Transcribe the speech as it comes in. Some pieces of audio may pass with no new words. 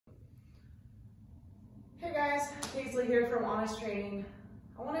guys, Paisley here from Honest Training.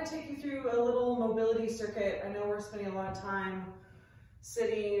 I want to take you through a little mobility circuit. I know we're spending a lot of time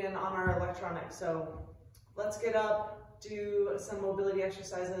sitting and on our electronics, so let's get up, do some mobility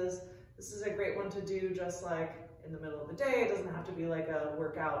exercises. This is a great one to do just like in the middle of the day. It doesn't have to be like a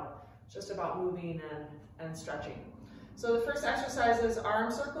workout, it's just about moving and stretching. So the first exercise is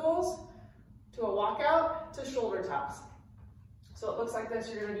arm circles to a walkout to shoulder taps. So it looks like this.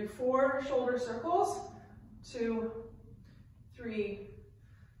 You're going to do 4 shoulder circles, 2, 3,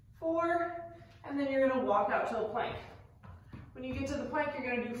 4, and then you're going to walk out to a plank. When you get to the plank, you're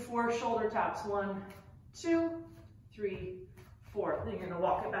going to do 4 shoulder taps. 1, 2, 3, 4. Then you're going to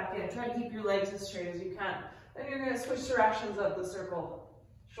walk it back in. Try to keep your legs as straight as you can. Then you're going to switch directions of the circle,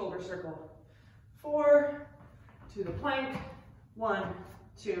 shoulder circle. 4 to the plank. 1,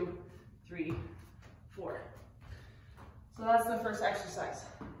 2, 3, 4. So that's the first exercise.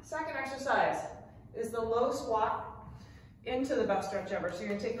 Second exercise is the low squat into the best stretch ever. So you're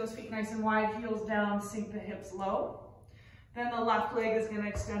gonna take those feet nice and wide, heels down, sink the hips low. Then the left leg is gonna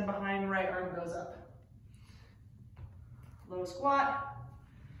extend behind, right arm goes up. Low squat,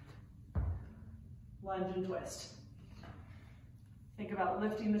 lunge and twist. Think about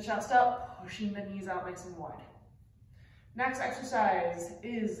lifting the chest up, pushing the knees out nice and wide. Next exercise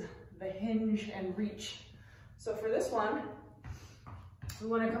is the hinge and reach. So for this one, we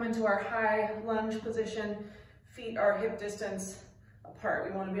want to come into our high lunge position, feet are hip distance apart.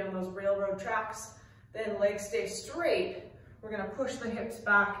 We want to be on those railroad tracks. Then legs stay straight. We're going to push the hips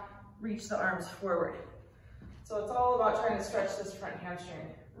back, reach the arms forward. So it's all about trying to stretch this front hamstring.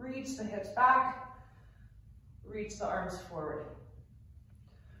 Reach the hips back, reach the arms forward.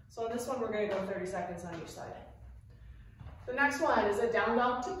 So on this one, we're going to go 30 seconds on each side. The next one is a down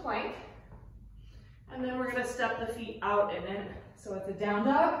dog to plank. And then we're going to step the feet out and in. So it's a down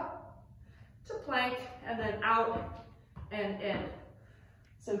dog to plank and then out and in.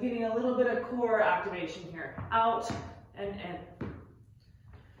 So getting a little bit of core activation here. Out and in.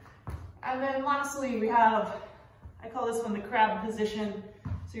 And then lastly we have, I call this one the crab position.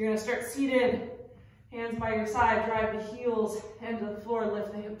 So you're going to start seated, hands by your side, drive the heels into the floor,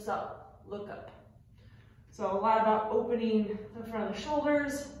 lift the hips up, look up. So a lot about opening the front of the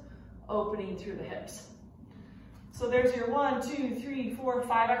shoulders, opening through the hips. So there's your 1, 2, 3, 4,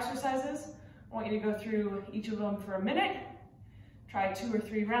 5 exercises. I want you to go through each of them for a minute. Try 2 or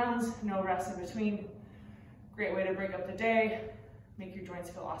 3 rounds, no rest in between. Great way to break up the day, make your joints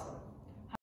feel awesome.